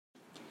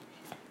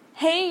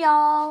Hey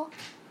y'all,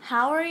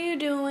 how are you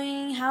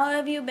doing? How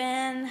have you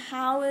been?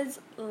 How is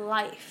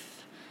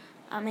life?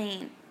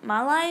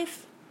 My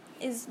life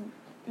is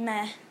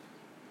meh.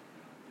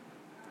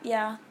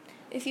 Yeah,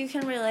 if you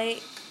can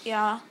relate,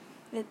 yeah,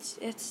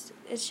 it's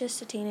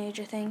just a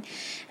teenager thing.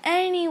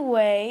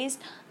 Anyways,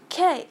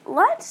 okay,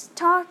 let's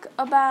talk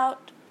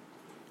about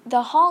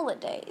the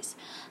holidays.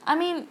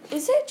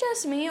 Is it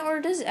just me or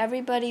does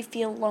everybody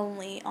feel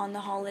lonely on the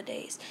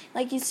holidays?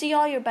 Like you see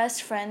all your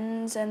best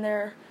friends and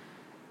their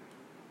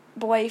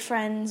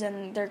boyfriends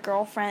and their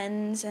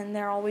girlfriends and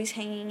they're always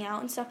hanging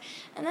out and stuff.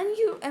 And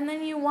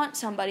then you want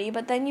somebody,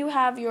 but then you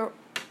have your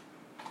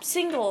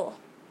single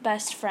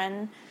best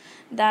friend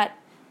that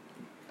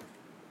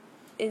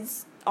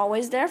is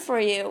always there for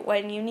you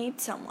when you need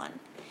someone.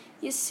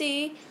 You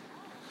see,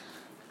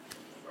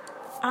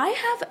 I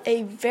have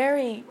a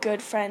very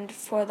good friend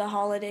for the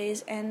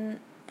holidays, and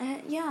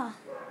yeah.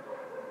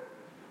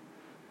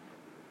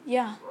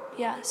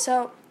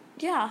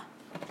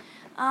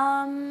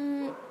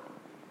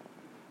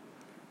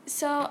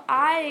 So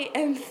I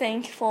am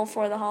thankful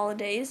for the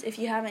holidays, if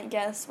you haven't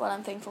guessed what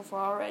I'm thankful for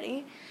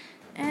already.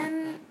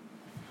 And,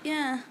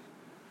 yeah.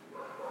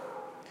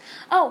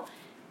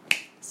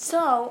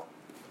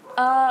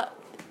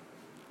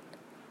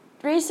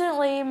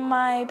 Recently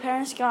my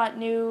parents got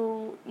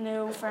new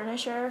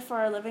furniture for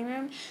our living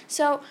room.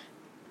 So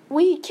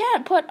we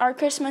can't put our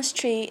Christmas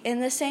tree in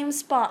the same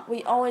spot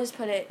we always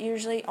put it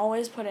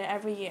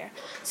every year.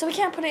 So we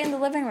can't put it in the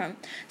living room.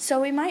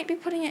 So we might be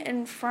putting it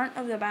in front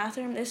of the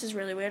bathroom. This is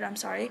really weird, I'm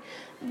sorry.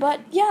 But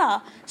yeah,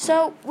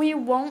 so we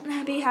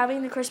won't be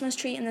having the Christmas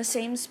tree in the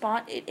same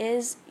spot it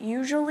is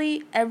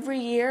usually every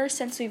year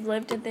since we've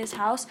lived in this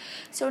house.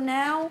 So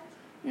now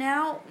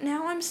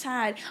I'm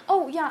sad.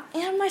 Oh yeah,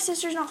 and my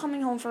sister's not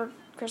coming home for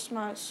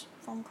Christmas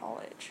from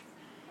college.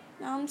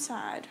 Now I'm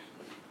sad.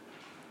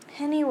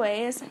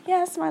 Anyways,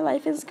 yes, my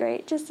life is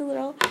great. Just a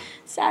little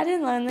sad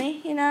and lonely,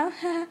 you know?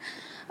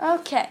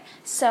 Okay,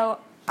 so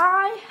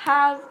I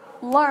have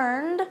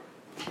learned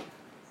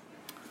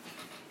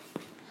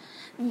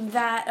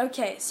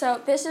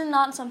so this is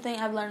not something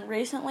I've learned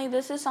recently.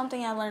 This is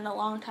something I learned a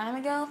long time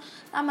ago.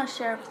 I'm going to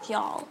share it with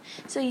y'all.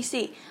 So you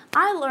see,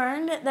 I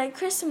learned that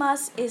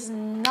Christmas is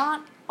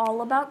not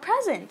all about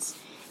presents.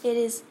 It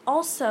is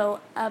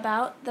also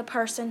about the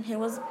person who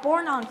was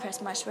born on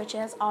Christmas, which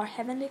is our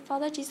Heavenly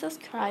Father, Jesus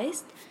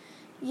Christ.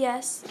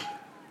 Yes,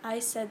 I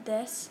said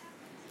this.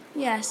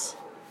 Yes.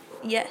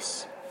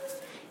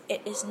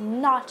 It is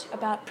not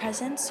about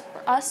presents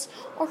or us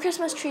or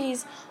Christmas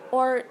trees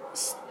or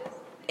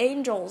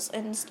angels.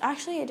 And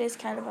actually, it is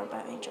kind of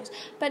about angels.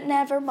 But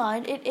never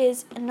mind. It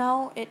is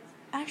about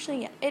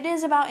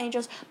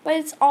angels. But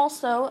it's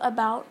also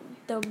about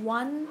the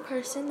one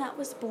person that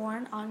was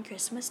born on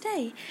Christmas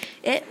Day.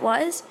 It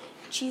was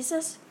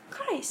Jesus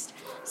Christ.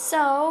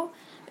 So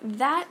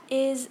that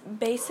is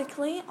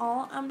basically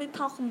all I'm going to be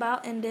talking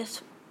about in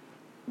this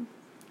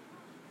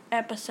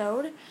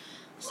episode.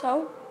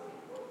 So,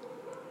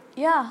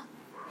 yeah.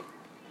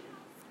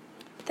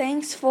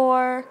 Thanks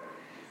for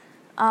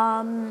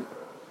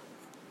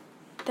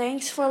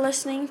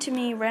listening to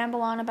me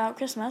ramble on about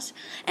Christmas.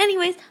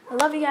 Anyways, I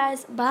love you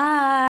guys. Bye.